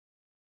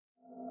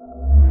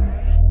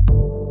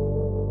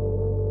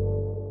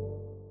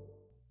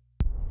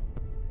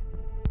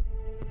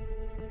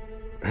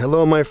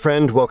Hello, my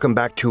friend. Welcome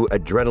back to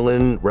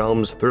Adrenaline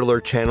Realms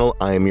Thriller channel.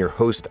 I am your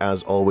host,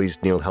 as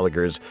always, Neil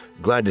Helligers.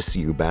 Glad to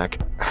see you back.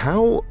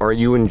 How are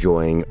you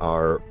enjoying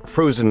our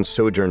frozen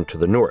sojourn to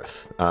the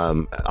north?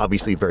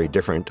 Obviously very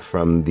different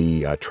from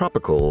the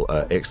tropical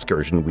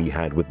excursion we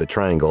had with the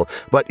Triangle,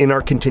 but in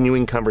our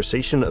continuing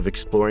conversation of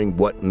exploring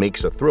what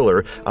makes a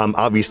thriller,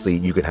 obviously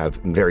you could have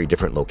very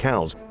different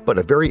locales, but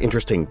a very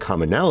interesting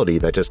commonality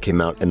that just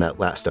came out in that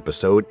last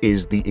episode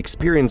is the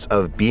experience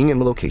of being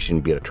in a location,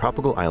 be it a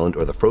tropical island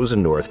or the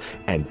frozen north,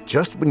 and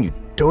just when you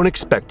don't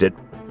expect it,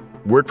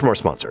 word from our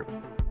sponsor.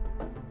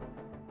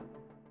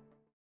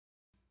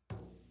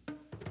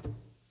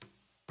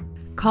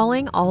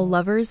 Calling all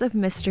lovers of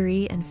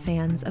mystery and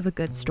fans of a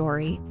good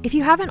story. If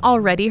you haven't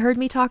already heard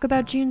me talk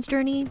about June's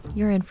Journey,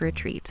 you're in for a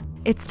treat.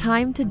 It's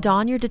time to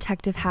don your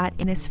detective hat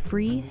in this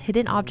free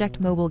hidden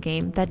object mobile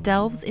game that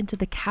delves into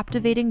the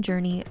captivating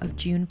journey of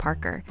June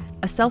Parker,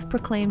 a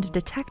self-proclaimed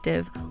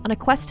detective on a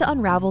quest to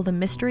unravel the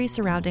mystery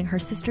surrounding her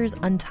sister's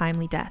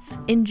untimely death.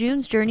 In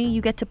June's Journey,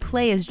 you get to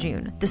play as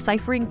June,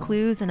 deciphering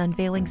clues and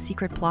unveiling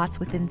secret plots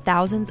within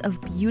thousands of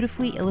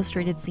beautifully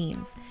illustrated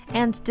scenes.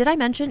 And did I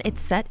mention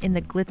it's set in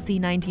the glitzy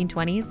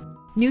 1920s?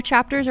 New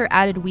chapters are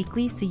added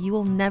weekly, so you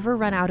will never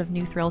run out of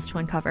new thrills to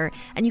uncover,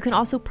 and you can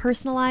also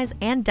personalize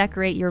and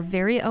decorate your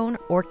very own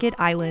Orchid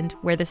Island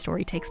where the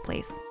story takes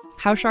place.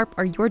 How sharp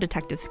are your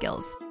detective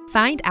skills?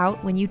 Find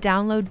out when you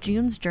download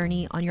June's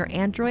Journey on your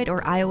Android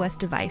or iOS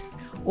device,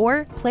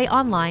 or play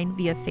online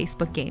via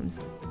Facebook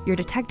Games. Your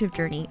detective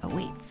journey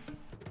awaits.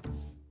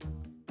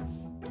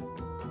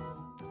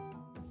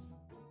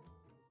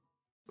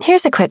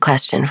 Here's a quick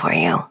question for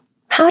you.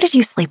 How did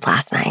you sleep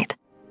last night?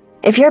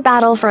 If your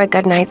battle for a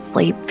good night's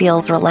sleep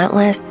feels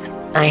relentless,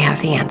 I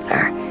have the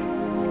answer.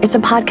 It's a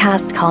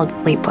podcast called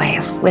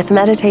Sleepwave, with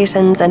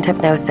meditations and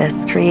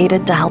hypnosis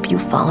created to help you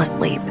fall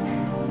asleep.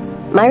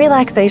 My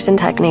relaxation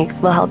techniques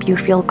will help you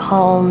feel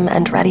calm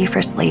and ready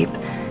for sleep,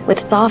 with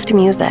soft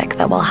music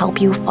that will help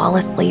you fall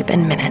asleep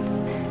in minutes.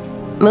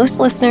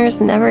 Most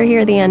listeners never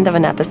hear the end of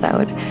an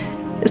episode,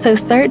 so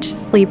search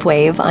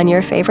Sleepwave on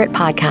your favorite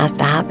podcast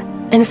app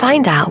and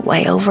find out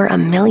why over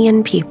 1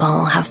 million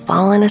people have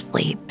fallen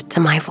asleep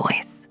to my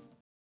voice.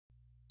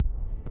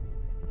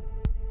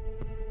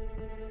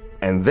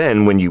 And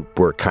then when you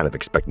were kind of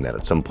expecting that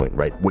at some point,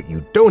 right? What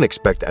you don't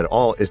expect at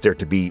all is there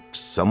to be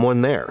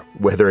someone there,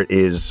 whether it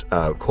is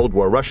Cold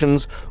War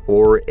Russians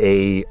or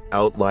a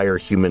outlier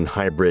human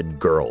hybrid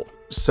girl.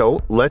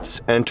 So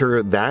let's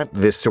enter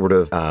this sort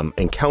of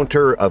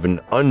encounter of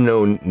an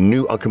unknown,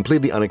 new,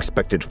 completely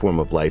unexpected form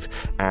of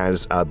life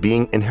as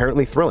being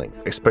inherently thrilling,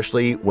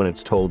 especially when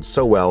it's told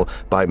so well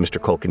by Mr.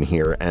 Culkin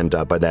here, and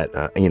by that,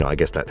 I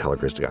guess that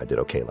Helligers guy did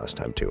okay last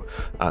time too,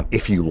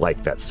 if you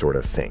like that sort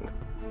of thing.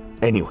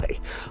 Anyway,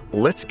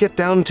 let's get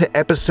down to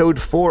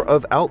episode 4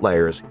 of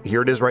Outliers.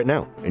 Here it is right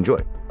now. Enjoy.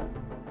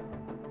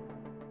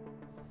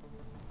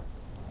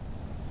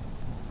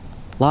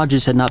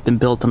 Lodges had not been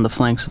built on the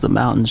flanks of the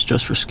mountains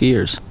just for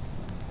skiers.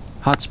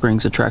 Hot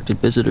springs attracted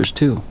visitors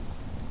too.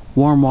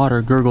 Warm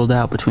water gurgled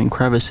out between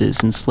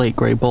crevices and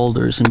slate-gray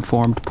boulders and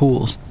formed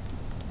pools.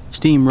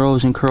 Steam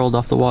rose and curled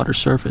off the water's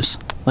surface,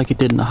 like it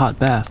did in a hot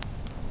bath.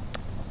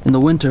 In the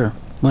winter,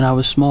 when I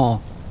was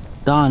small,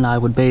 Don and I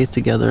would bathe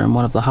together in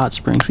one of the hot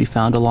springs we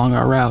found along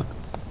our route.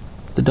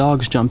 The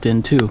dogs jumped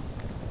in too.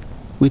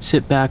 We'd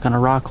sit back on a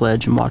rock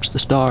ledge and watch the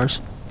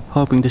stars,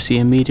 hoping to see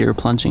a meteor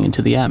plunging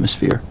into the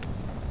atmosphere,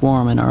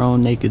 warm in our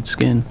own naked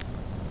skin.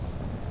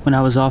 When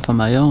I was off on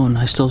my own,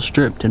 I still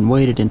stripped and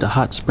waded into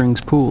hot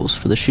springs pools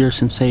for the sheer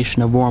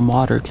sensation of warm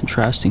water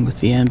contrasting with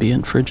the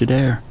ambient frigid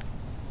air.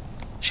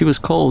 She was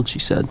cold, she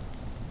said,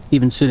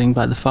 even sitting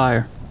by the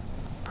fire.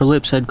 Her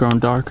lips had grown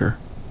darker,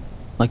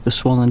 like the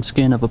swollen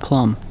skin of a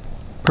plum,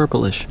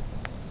 purplish.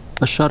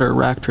 A shudder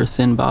racked her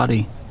thin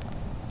body.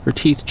 Her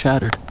teeth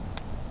chattered.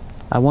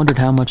 I wondered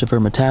how much of her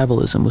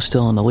metabolism was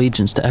still in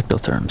allegiance to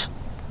ectotherms.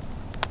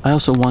 I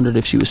also wondered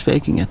if she was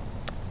faking it,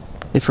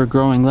 if her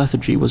growing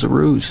lethargy was a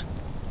ruse.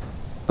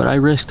 But I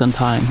risked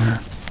untying her,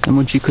 and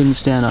when she couldn't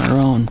stand on her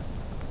own,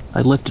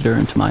 I lifted her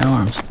into my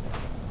arms.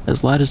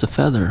 As light as a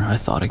feather, I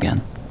thought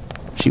again.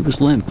 She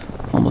was limp,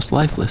 almost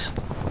lifeless.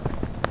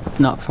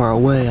 Not far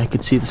away, I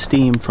could see the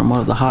steam from one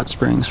of the hot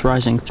springs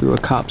rising through a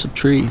copse of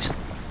trees.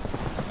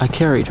 I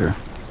carried her,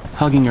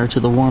 hugging her to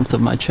the warmth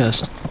of my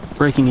chest,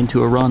 breaking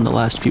into a run the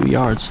last few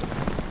yards.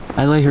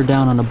 I lay her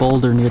down on a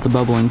boulder near the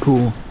bubbling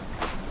pool.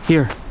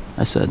 "Here,"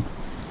 I said.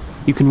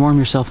 "You can warm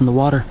yourself in the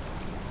water."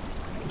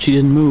 She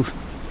didn't move.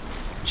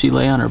 She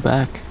lay on her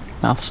back,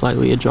 mouth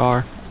slightly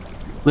ajar,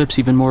 lips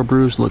even more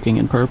bruised-looking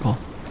and purple,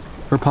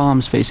 her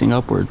palms facing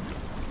upward,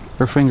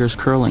 her fingers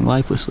curling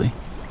lifelessly.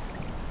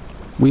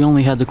 We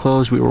only had the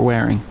clothes we were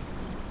wearing.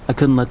 I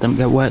couldn't let them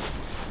get wet.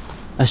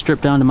 I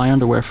stripped down to my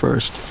underwear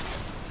first,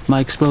 my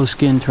exposed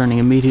skin turning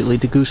immediately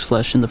to goose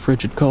flesh in the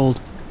frigid cold,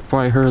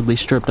 before I hurriedly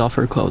stripped off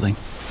her clothing.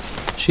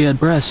 She had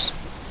breasts,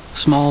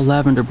 small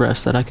lavender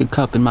breasts that I could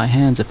cup in my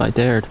hands if I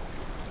dared.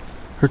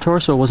 Her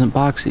torso wasn't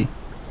boxy,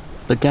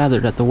 but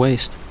gathered at the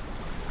waist,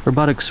 her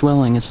buttocks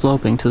swelling and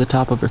sloping to the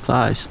top of her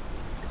thighs.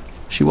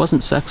 She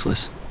wasn't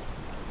sexless.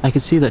 I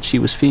could see that she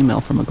was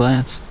female from a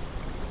glance.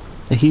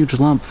 A huge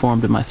lump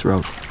formed in my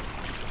throat.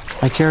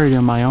 I carried her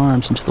in my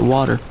arms into the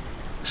water,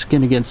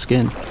 skin against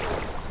skin,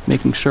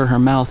 making sure her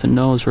mouth and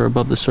nose were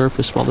above the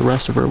surface while the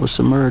rest of her was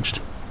submerged,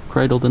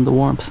 cradled in the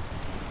warmth.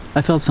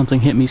 I felt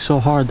something hit me so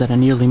hard that I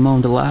nearly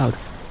moaned aloud.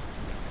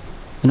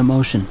 An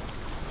emotion.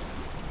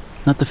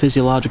 Not the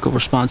physiological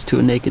response to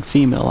a naked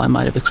female I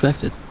might have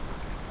expected.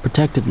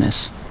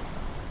 Protectiveness.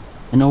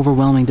 An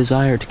overwhelming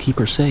desire to keep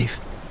her safe.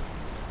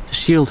 To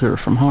shield her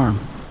from harm.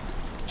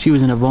 She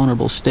was in a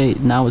vulnerable state,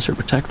 and I was her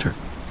protector.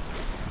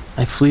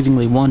 I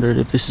fleetingly wondered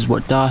if this is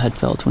what Da had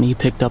felt when he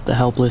picked up the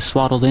helpless,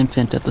 swaddled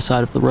infant at the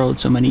side of the road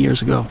so many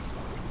years ago.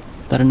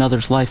 That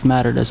another's life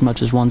mattered as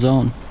much as one's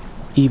own,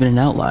 even in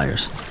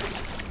outliers.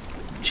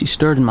 She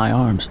stirred in my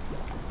arms.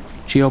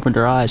 She opened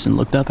her eyes and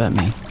looked up at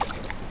me,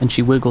 and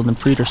she wiggled and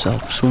freed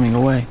herself, swimming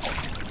away.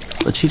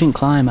 But she didn't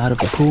climb out of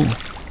the pool.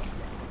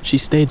 She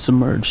stayed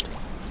submerged,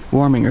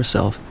 warming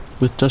herself,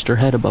 with just her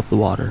head above the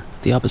water,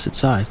 the opposite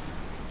side.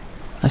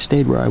 I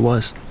stayed where I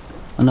was,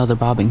 another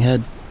bobbing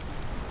head.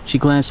 She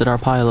glanced at our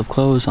pile of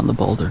clothes on the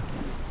boulder.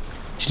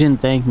 She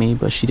didn't thank me,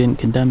 but she didn't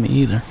condemn me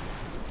either.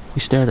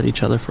 We stared at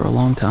each other for a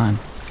long time.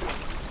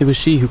 It was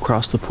she who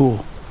crossed the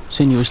pool,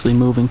 sinuously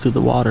moving through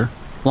the water,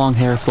 long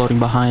hair floating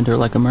behind her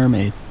like a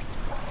mermaid.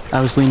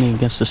 I was leaning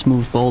against a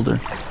smooth boulder,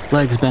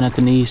 legs bent at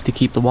the knees to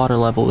keep the water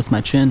level with my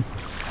chin.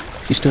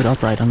 She stood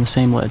upright on the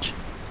same ledge.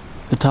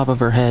 The top of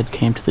her head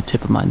came to the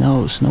tip of my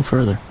nose, no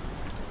further.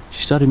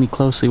 She studied me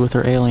closely with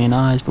her alien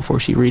eyes before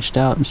she reached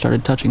out and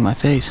started touching my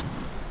face,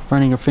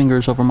 running her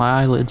fingers over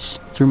my eyelids,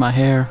 through my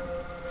hair,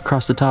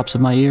 across the tops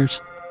of my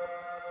ears.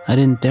 I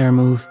didn't dare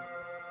move.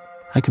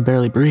 I could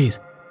barely breathe.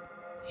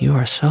 "You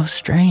are so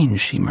strange,"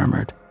 she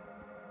murmured.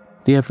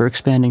 The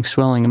ever-expanding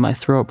swelling in my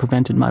throat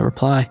prevented my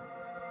reply.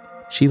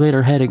 She laid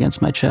her head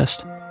against my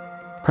chest,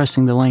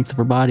 pressing the length of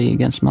her body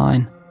against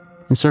mine,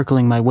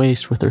 encircling my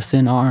waist with her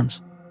thin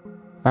arms.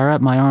 I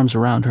wrapped my arms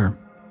around her,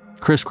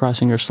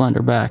 crisscrossing her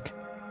slender back,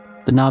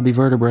 the knobby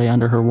vertebrae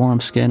under her warm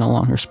skin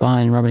along her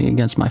spine rubbing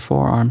against my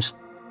forearms.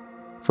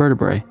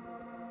 Vertebrae,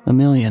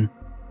 mammalian,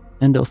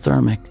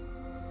 endothermic,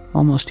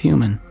 almost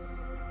human.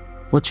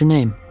 "What's your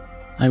name?"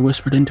 I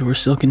whispered into her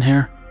silken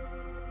hair.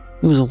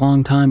 It was a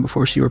long time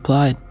before she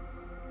replied.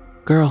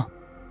 "Girl,"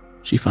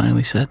 she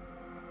finally said.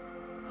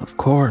 Of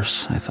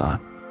course, I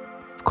thought.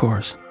 Of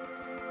course.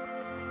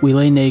 We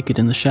lay naked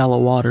in the shallow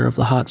water of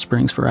the hot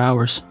springs for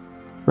hours,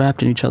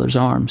 wrapped in each other's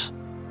arms,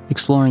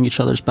 exploring each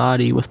other's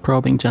body with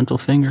probing, gentle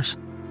fingers.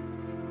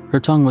 Her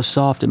tongue was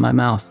soft in my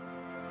mouth.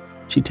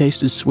 She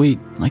tasted sweet,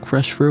 like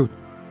fresh fruit.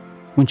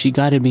 When she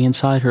guided me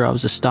inside her, I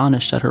was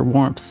astonished at her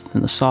warmth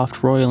and the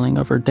soft roiling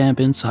of her damp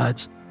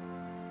insides.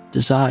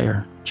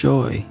 Desire,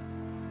 joy,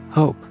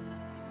 hope.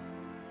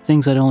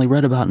 Things I'd only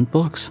read about in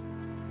books.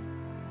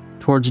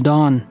 Towards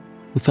dawn,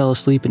 we fell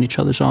asleep in each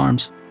other's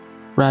arms,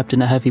 wrapped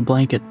in a heavy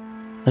blanket,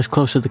 as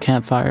close to the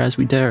campfire as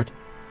we dared.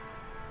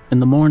 In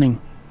the morning,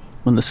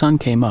 when the sun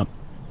came up,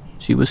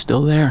 she was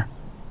still there,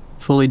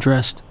 fully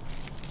dressed,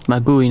 my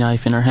Bowie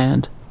knife in her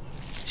hand.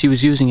 She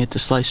was using it to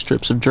slice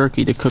strips of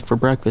jerky to cook for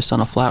breakfast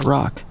on a flat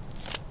rock.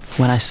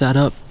 When I sat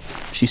up,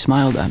 she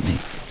smiled at me,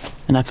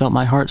 and I felt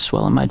my heart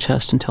swell in my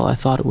chest until I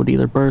thought it would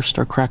either burst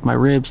or crack my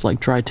ribs like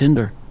dry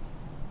tinder.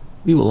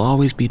 We will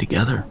always be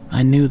together,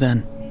 I knew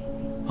then.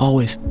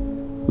 Always.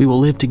 We will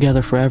live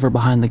together forever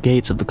behind the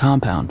gates of the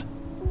compound.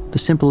 The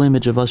simple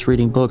image of us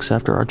reading books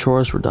after our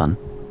chores were done,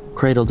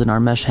 cradled in our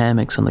mesh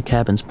hammocks on the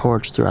cabin's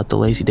porch throughout the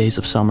lazy days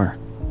of summer,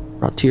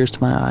 brought tears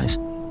to my eyes.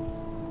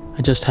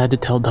 I just had to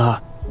tell Da.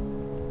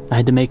 I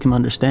had to make him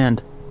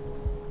understand.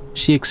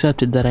 She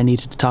accepted that I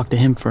needed to talk to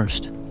him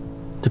first,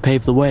 to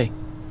pave the way,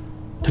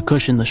 to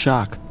cushion the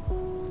shock.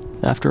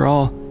 After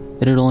all,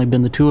 it had only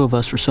been the two of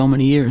us for so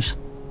many years.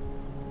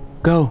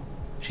 "Go,"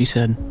 she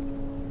said.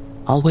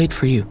 "I'll wait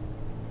for you.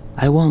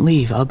 I won't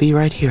leave, I'll be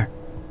right here."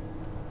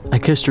 I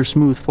kissed her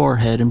smooth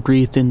forehead and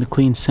breathed in the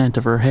clean scent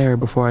of her hair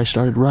before I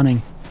started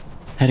running,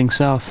 heading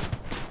south.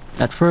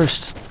 At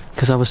first,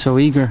 because I was so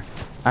eager,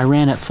 I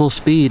ran at full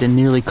speed and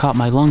nearly caught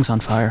my lungs on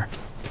fire.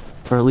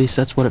 Or at least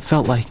that's what it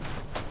felt like.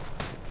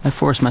 I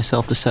forced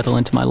myself to settle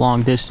into my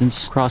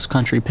long-distance,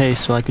 cross-country pace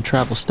so I could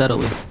travel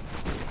steadily.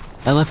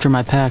 I left her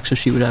my pack so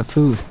she would have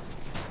food,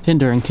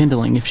 tinder and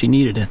kindling if she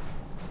needed it.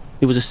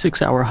 It was a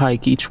 6-hour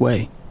hike each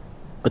way,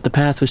 but the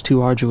path was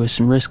too arduous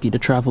and risky to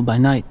travel by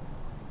night.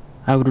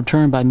 I would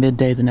return by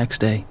midday the next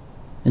day,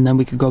 and then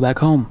we could go back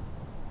home,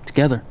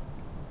 together.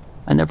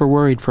 I never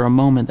worried for a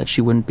moment that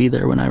she wouldn't be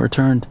there when I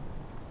returned.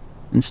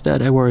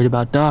 Instead, I worried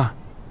about Da,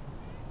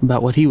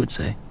 about what he would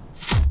say.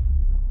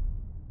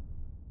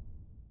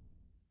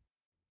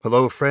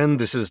 Hello, friend.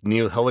 This is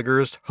Neil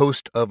Helligers,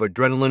 host of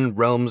Adrenaline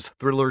Realms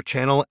Thriller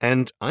channel,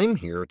 and I'm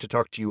here to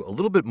talk to you a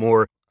little bit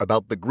more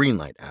about the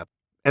Greenlight app.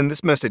 And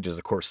this message is,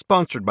 of course,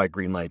 sponsored by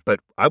Greenlight,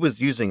 but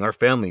our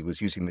family was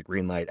using the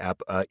Greenlight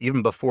app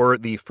even before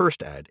the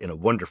first ad in a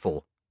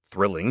wonderful,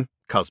 thrilling,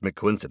 cosmic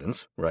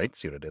coincidence, right?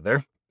 See what I did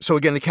there? So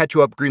again, to catch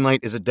you up, Greenlight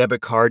is a debit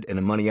card and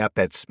a money app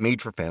that's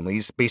made for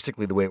families.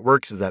 Basically, the way it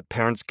works is that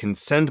parents can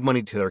send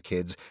money to their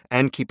kids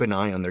and keep an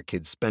eye on their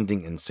kids'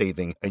 spending and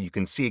saving. And you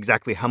can see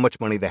exactly how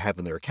much money they have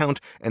in their account,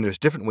 and there's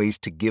different ways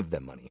to give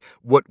them money.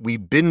 What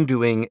we've been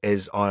doing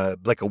is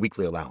like a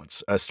weekly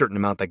allowance, a certain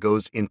amount that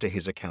goes into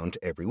his account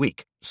every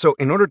week. So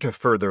in order to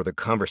further the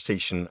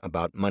conversation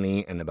about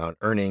money and about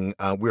earning,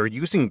 we're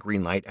using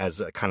Greenlight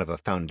as a kind of a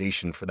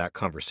foundation for that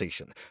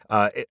conversation.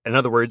 In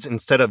other words,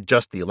 instead of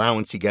just the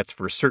allowance he gets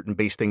for certain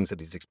base things that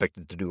he's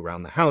expected to do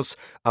around the house,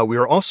 we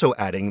are also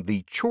adding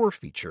the chore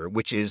feature,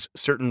 which is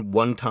certain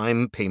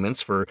one-time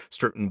payments for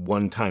certain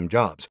one-time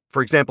jobs.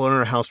 For example, in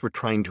our house, we're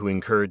trying to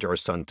encourage our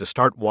son to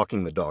start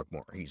walking the dog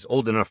more. He's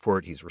old enough for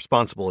it, he's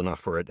responsible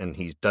enough for it, and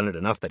he's done it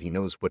enough that he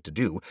knows what to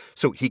do.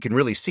 So he can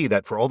really see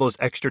that for all those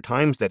extra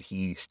times that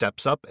he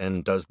steps up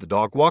and does the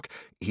dog walk,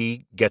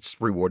 he gets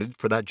rewarded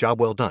for that job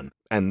well done.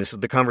 And this is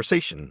the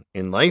conversation.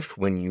 In life,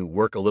 when you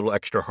work a little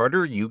extra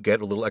harder, you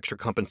get a little extra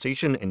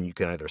compensation, and you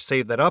can either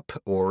save that up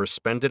or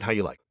spend it how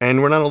you like.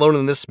 And we're not alone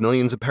in this.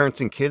 Millions of parents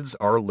and kids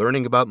are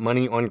learning about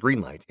money on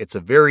Greenlight. It's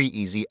a very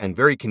easy and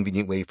very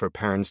convenient way for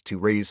parents to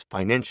raise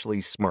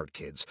financially smart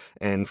kids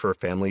and for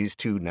families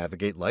to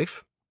navigate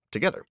life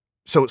together.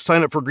 So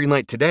sign up for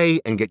Greenlight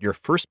today and get your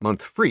first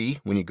month free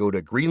when you go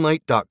to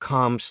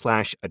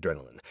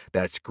greenlight.com/adrenaline.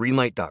 That's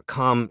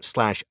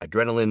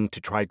greenlight.com/adrenaline to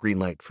try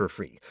Greenlight for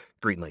free.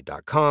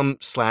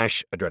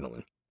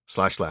 greenlight.com/adrenaline.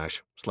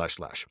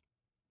 //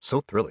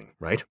 So thrilling,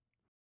 right?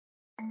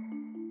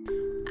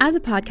 As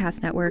a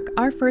podcast network,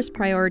 our first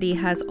priority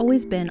has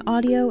always been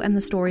audio and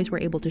the stories we're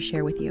able to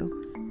share with you.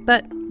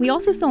 But we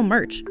also sell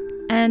merch,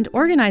 and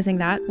organizing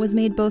that was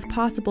made both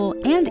possible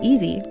and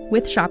easy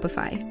with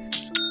Shopify.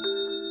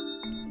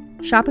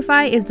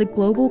 Shopify is the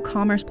global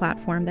commerce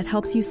platform that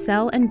helps you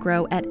sell and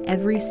grow at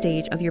every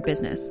stage of your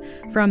business,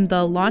 from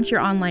the launch your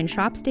online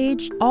shop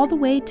stage all the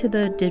way to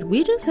the did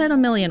we just hit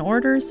 1 million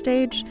orders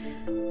stage.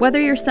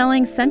 Whether you're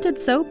selling scented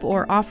soap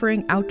or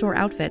offering outdoor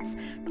outfits,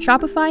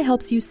 Shopify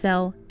helps you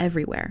sell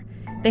everywhere.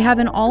 They have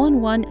an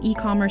all-in-one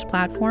e-commerce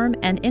platform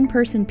and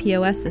in-person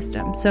POS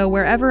system, so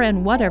wherever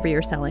and whatever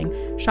you're selling,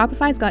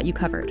 Shopify's got you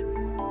covered.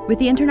 With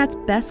the internet's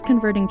best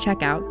converting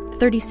checkout,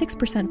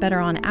 36% better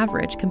on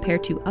average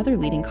compared to other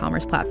leading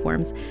commerce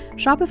platforms,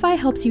 Shopify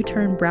helps you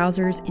turn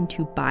browsers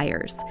into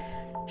buyers.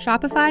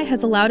 Shopify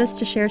has allowed us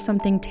to share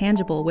something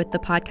tangible with the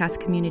podcast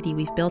community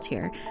we've built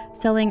here,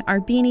 selling our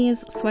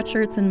beanies,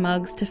 sweatshirts, and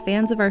mugs to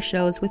fans of our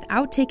shows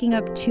without taking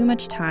up too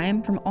much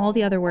time from all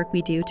the other work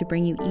we do to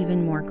bring you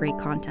even more great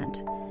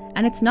content.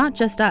 And it's not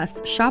just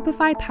us.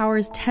 Shopify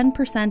powers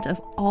 10%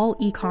 of all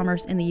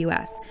e-commerce in the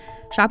US.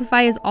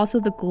 Shopify is also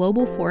the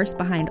global force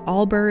behind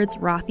Allbirds,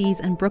 Rothy's,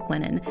 and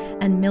Brooklinen,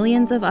 and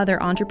millions of other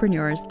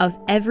entrepreneurs of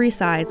every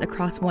size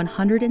across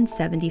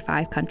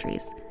 175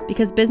 countries.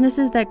 Because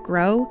businesses that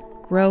grow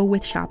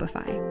with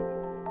Shopify.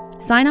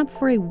 Sign up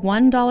for a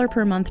 $1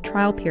 per month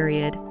trial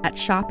period at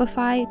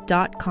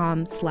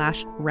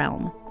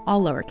shopify.com/realm,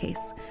 all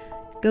lowercase.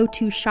 Go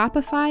to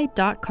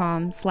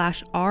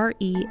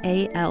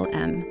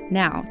shopify.com/REALM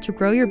now to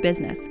grow your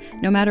business,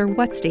 no matter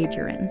what stage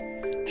you're in.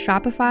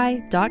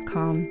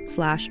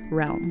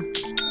 Shopify.com/realm.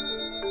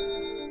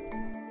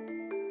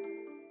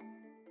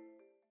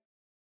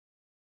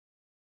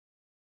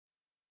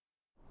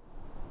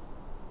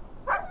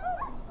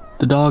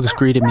 The dogs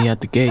greeted me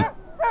at the gate,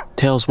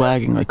 tails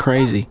wagging like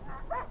crazy,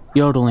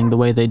 yodeling the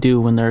way they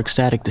do when they're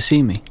ecstatic to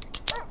see me.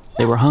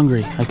 They were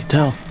hungry, I could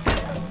tell.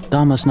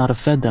 Dom must not have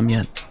fed them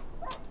yet.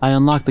 I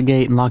unlocked the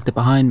gate and locked it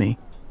behind me.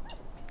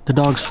 The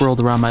dogs swirled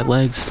around my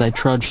legs as I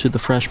trudged through the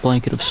fresh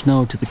blanket of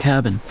snow to the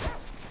cabin.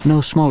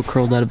 No smoke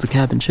curled out of the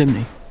cabin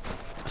chimney.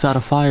 Without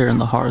a fire in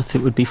the hearth,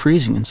 it would be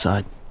freezing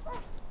inside.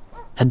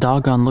 Had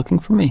Dog gone looking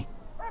for me?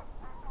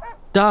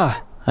 Da!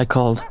 I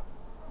called.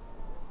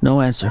 No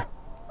answer.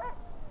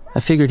 I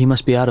figured he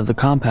must be out of the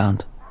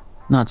compound,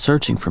 not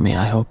searching for me,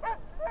 I hope.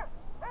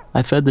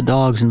 I fed the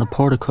dogs in the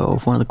portico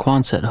of one of the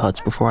Quonset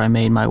huts before I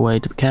made my way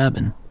to the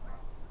cabin.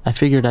 I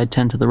figured I'd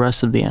tend to the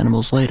rest of the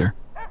animals later.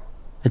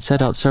 I'd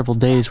set out several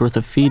days' worth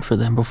of feed for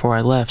them before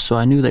I left, so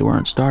I knew they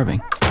weren't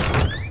starving.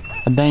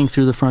 I banged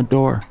through the front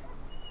door.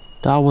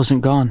 Da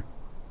wasn't gone.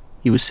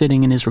 He was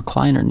sitting in his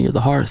recliner near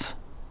the hearth,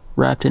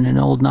 wrapped in an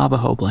old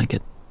Navajo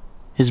blanket,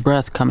 his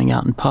breath coming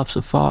out in puffs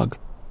of fog.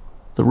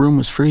 The room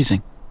was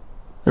freezing.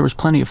 There was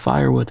plenty of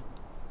firewood.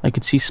 I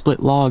could see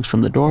split logs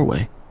from the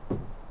doorway.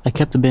 I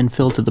kept the bin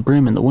filled to the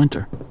brim in the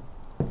winter.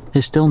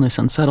 His stillness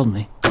unsettled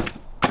me.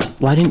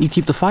 Why didn't you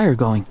keep the fire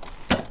going?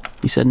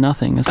 He said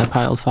nothing as I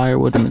piled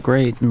firewood in the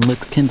grate and lit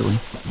the kindling.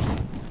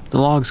 The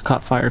logs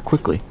caught fire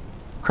quickly,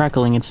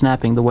 crackling and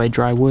snapping the way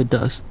dry wood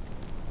does.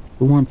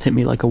 The warmth hit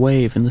me like a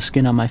wave and the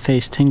skin on my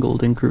face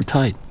tingled and grew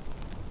tight.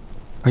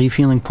 Are you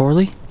feeling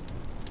poorly?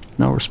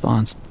 No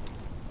response.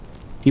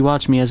 He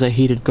watched me as I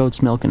heated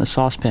goat's milk in a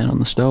saucepan on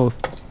the stove.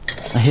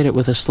 I hit it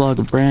with a slug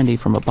of brandy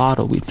from a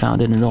bottle we'd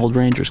found in an old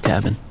ranger's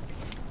cabin.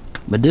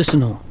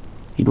 Medicinal,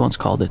 he'd once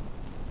called it.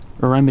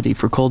 A remedy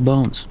for cold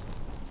bones.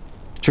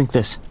 Drink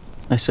this,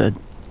 I said,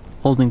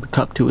 holding the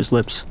cup to his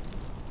lips.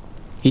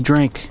 He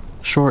drank,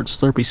 Short,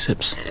 slurpy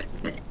sips.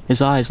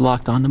 His eyes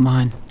locked onto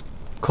mine.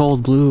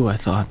 Cold blue, I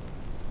thought.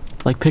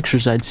 Like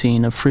pictures I'd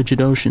seen of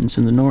frigid oceans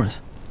in the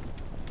north.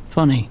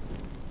 Funny,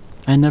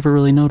 I never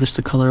really noticed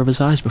the color of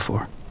his eyes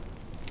before.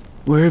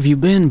 "Where have you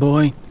been,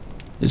 boy?"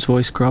 His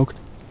voice croaked,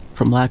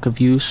 from lack of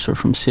use or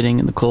from sitting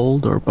in the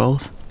cold, or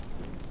both.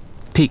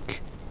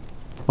 Peak,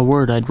 a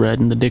word I'd read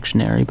in the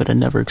dictionary but had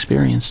never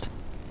experienced.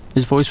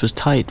 His voice was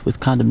tight with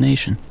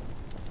condemnation.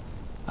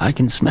 "I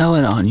can smell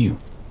it on you,"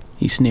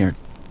 he sneered.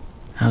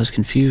 I was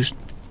confused.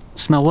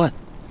 "Smell what?"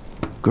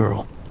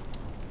 "Girl."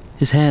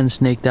 His hand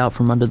snaked out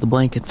from under the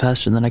blanket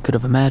faster than I could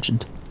have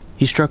imagined.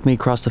 He struck me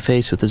across the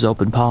face with his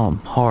open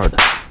palm, hard.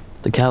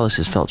 The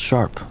calluses felt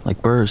sharp,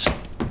 like burrs.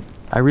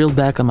 I reeled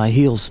back on my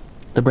heels,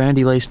 the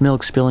brandy-laced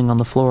milk spilling on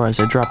the floor as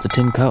I dropped the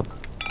tin cup.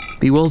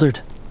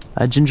 Bewildered,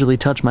 I gingerly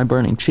touched my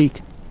burning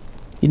cheek.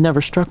 He'd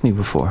never struck me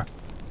before.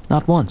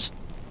 Not once.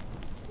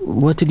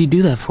 "What did you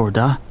do that for,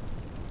 Da?"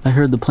 I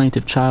heard the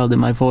plaintive child in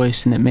my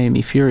voice, and it made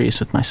me furious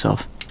with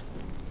myself.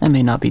 I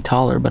may not be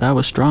taller, but I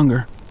was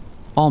stronger.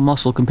 All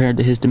muscle compared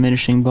to his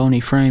diminishing bony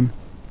frame.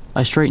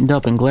 I straightened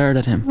up and glared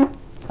at him.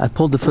 I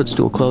pulled the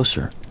footstool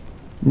closer,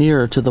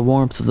 nearer to the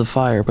warmth of the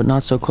fire, but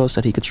not so close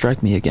that he could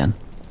strike me again.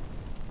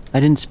 I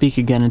didn't speak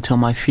again until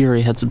my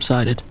fury had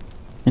subsided,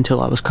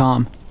 until I was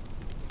calm.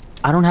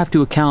 I don't have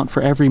to account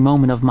for every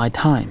moment of my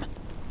time.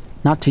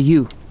 Not to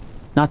you,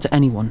 not to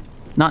anyone,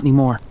 not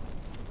anymore.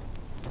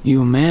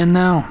 "You a man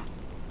now?"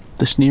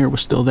 The sneer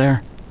was still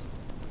there.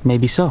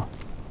 Maybe so.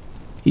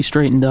 He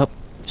straightened up,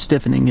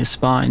 stiffening his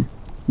spine,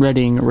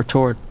 readying a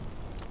retort.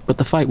 But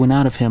the fight went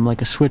out of him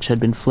like a switch had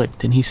been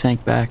flicked, and he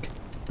sank back,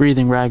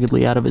 breathing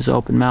raggedly out of his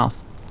open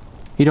mouth.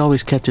 He'd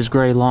always kept his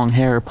gray long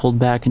hair pulled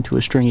back into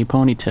a stringy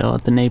ponytail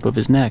at the nape of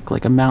his neck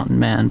like a mountain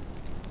man,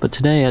 but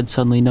today I'd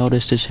suddenly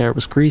noticed his hair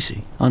was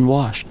greasy,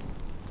 unwashed.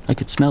 I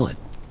could smell it.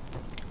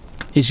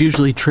 His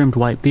usually trimmed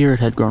white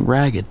beard had grown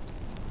ragged,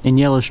 and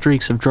yellow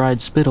streaks of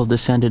dried spittle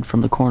descended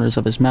from the corners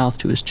of his mouth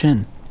to his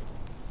chin.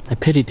 I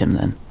pitied him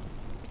then.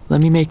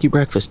 "Let me make you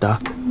breakfast,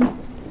 Doc."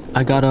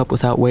 I got up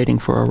without waiting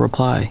for a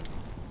reply,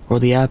 or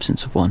the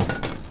absence of one,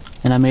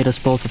 and I made us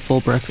both a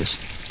full breakfast.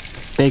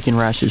 Bacon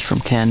rashers from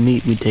canned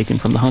meat we'd taken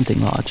from the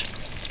hunting lodge.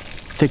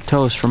 Thick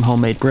toast from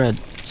homemade bread,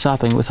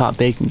 sopping with hot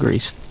bacon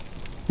grease,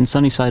 and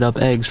sunny-side-up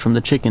eggs from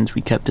the chickens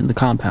we kept in the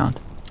compound.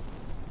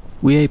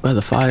 We ate by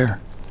the fire,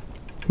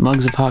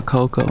 mugs of hot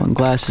cocoa and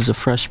glasses of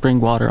fresh spring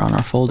water on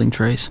our folding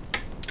trays.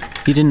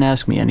 He didn't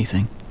ask me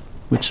anything,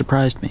 which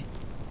surprised me.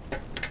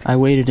 I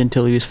waited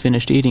until he was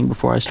finished eating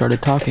before I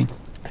started talking.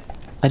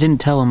 I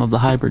didn't tell him of the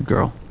hybrid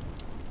girl,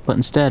 but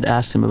instead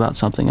asked him about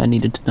something I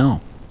needed to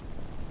know,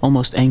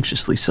 almost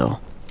anxiously so.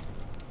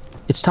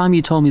 "It's time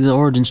you told me the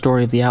origin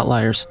story of the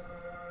Outliers.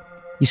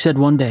 You said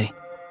one day.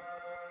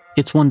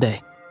 It's one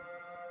day."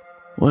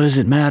 "What does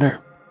it matter?"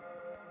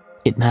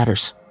 "It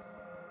matters."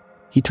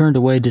 He turned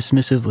away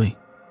dismissively,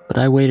 but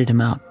I waited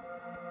him out.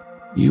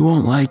 "You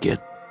won't like it."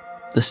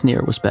 The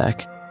sneer was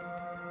back.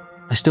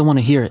 I still want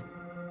to hear it.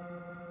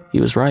 He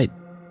was right.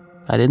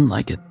 I didn't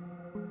like it.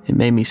 It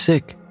made me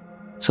sick,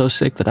 so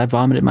sick that I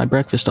vomited my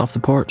breakfast off the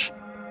porch.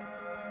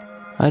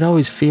 I'd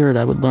always feared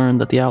I would learn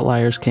that the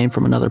Outliers came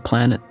from another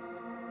planet,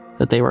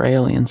 that they were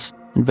aliens,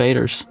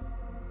 invaders,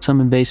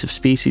 some invasive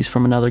species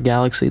from another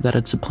galaxy that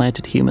had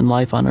supplanted human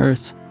life on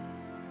Earth,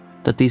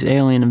 that these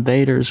alien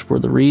invaders were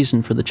the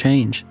reason for the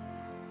change,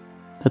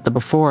 that the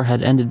before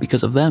had ended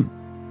because of them,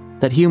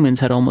 that humans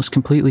had almost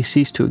completely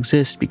ceased to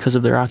exist because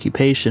of their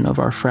occupation of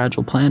our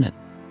fragile planet,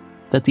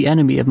 that the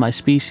enemy of my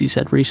species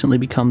had recently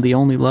become the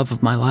only love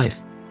of my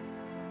life.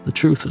 The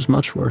truth was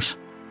much worse.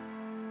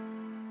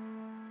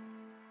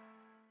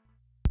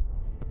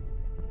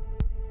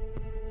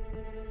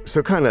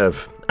 So kind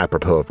of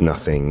apropos of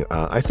nothing,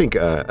 I think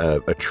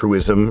a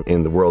truism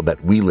in the world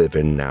that we live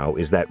in now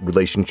is that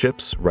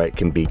relationships, right,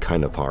 can be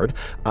kind of hard.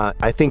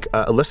 I think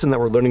a lesson that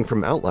we're learning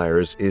from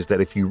Outliers is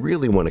that if you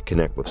really want to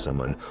connect with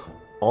someone,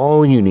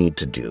 all you need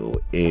to do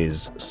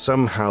is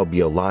somehow be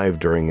alive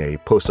during a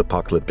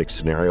post-apocalyptic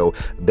scenario,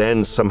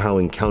 then somehow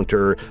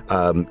encounter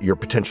your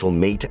potential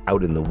mate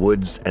out in the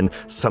woods and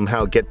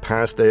somehow get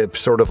past a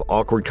sort of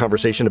awkward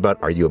conversation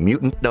about, are you a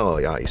mutant? No,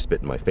 yeah, you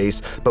spit in my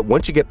face. But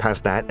once you get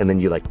past that and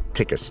then you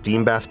take a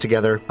steam bath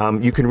together,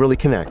 you can really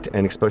connect.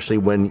 And especially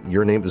when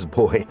your name is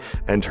boy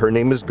and her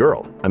name is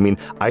girl. I mean,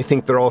 I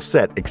think they're all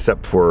set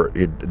except for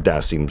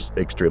Das seems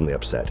extremely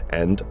upset.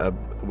 And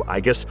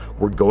I guess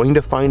we're going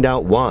to find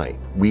out why.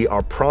 We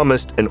are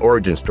promised an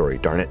origin story,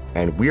 darn it,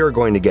 and we are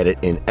going to get it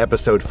in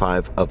episode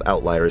 5 of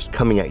Outliers,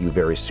 coming at you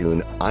very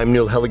soon. I'm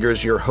Neil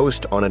Helligers, your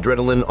host on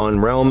Adrenaline on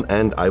Realm,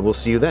 and I will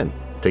see you then.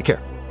 Take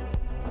care.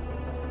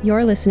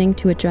 You're listening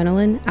to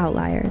Adrenaline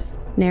Outliers,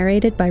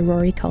 narrated by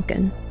Rory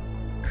Culkin.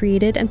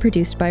 Created and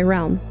produced by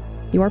Realm,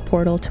 your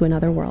portal to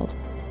another world.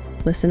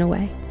 Listen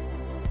away.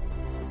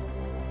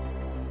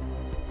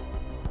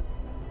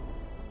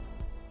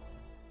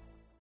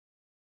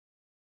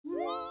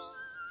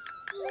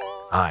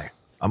 Hi,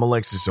 I'm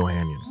Alexis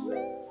Ohanian.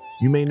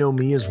 You may know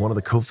me as one of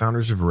the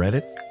co-founders of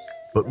Reddit,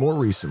 But more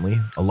recently,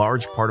 a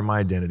large part of my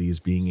identity is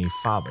being a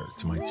father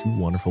to my 2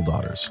 wonderful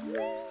daughters.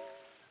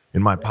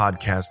 In my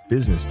podcast,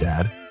 Business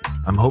Dad,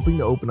 I'm hoping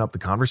to open up the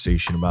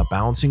conversation about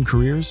balancing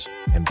careers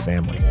and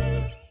family.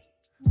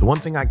 The one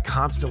thing I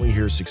constantly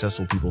hear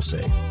successful people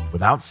say,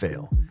 without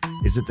fail,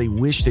 is that they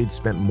wish they'd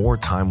spent more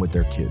time with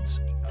their kids.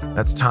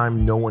 That's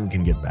time no one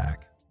can get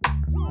back.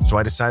 So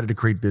I decided to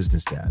create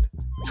Business Dad,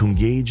 to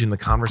engage in the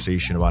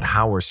conversation about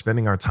how we're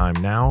spending our time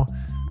now,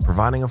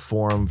 providing a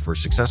forum for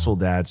successful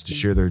dads to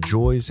share their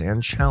joys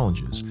and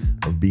challenges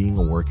of being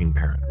a working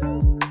parent.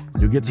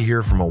 You'll get to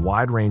hear from a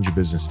wide range of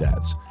business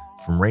dads,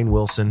 from Rainn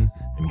Wilson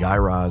and Guy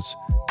Raz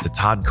to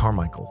Todd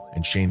Carmichael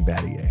and Shane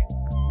Battier.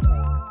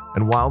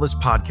 And while this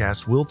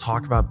podcast will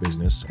talk about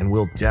business and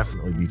will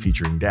definitely be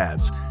featuring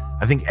dads,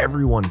 I think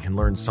everyone can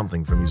learn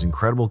something from these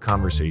incredible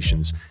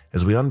conversations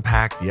as we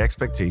unpack the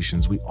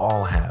expectations we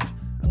all have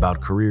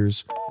about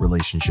careers,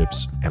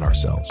 relationships, and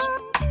ourselves.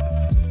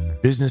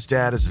 Business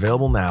Dad is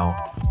available now,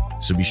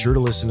 so be sure to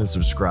listen and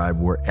subscribe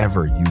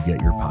wherever you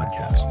get your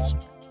podcasts.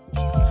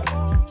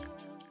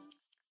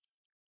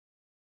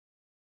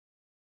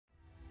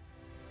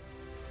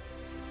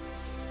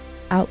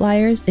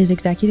 Outliers is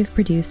executive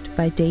produced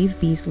by Dave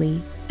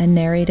Beasley and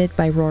narrated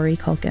by Rory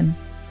Culkin.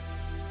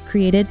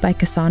 Created by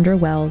Cassandra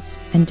Wells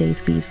and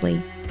Dave Beasley,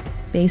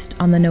 based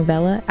on the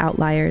novella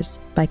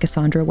Outliers by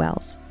Cassandra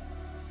Wells.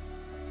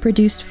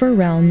 Produced for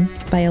Realm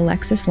by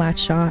Alexis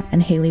Latshaw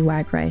and Haley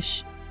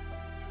Wagreich.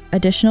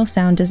 Additional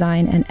sound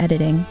design and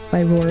editing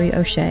by Rory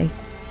O'Shea.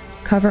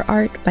 Cover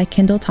art by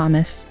Kendall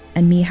Thomas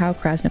and Michał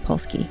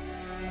Krasnopolski.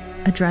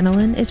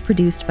 Adrenaline is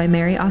produced by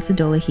Mary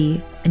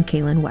Osadolahi and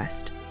Kaylin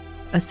West.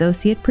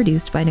 Associate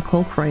produced by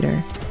Nicole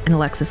Kreuter and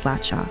Alexis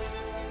Latshaw.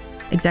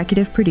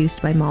 Executive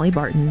produced by Molly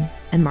Barton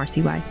and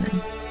Marcy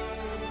Wiseman.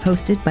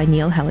 Hosted by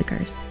Neil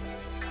Helligers.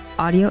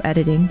 Audio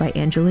editing by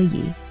Angela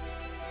Yee.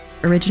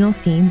 Original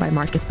theme by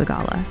Marcus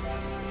Bagala.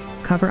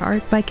 Cover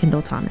art by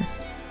Kendall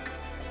Thomas.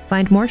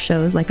 Find more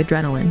shows like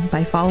Adrenaline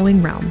by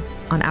following Realm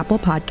on Apple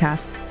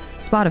Podcasts,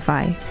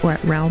 Spotify, or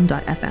at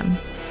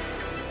realm.fm.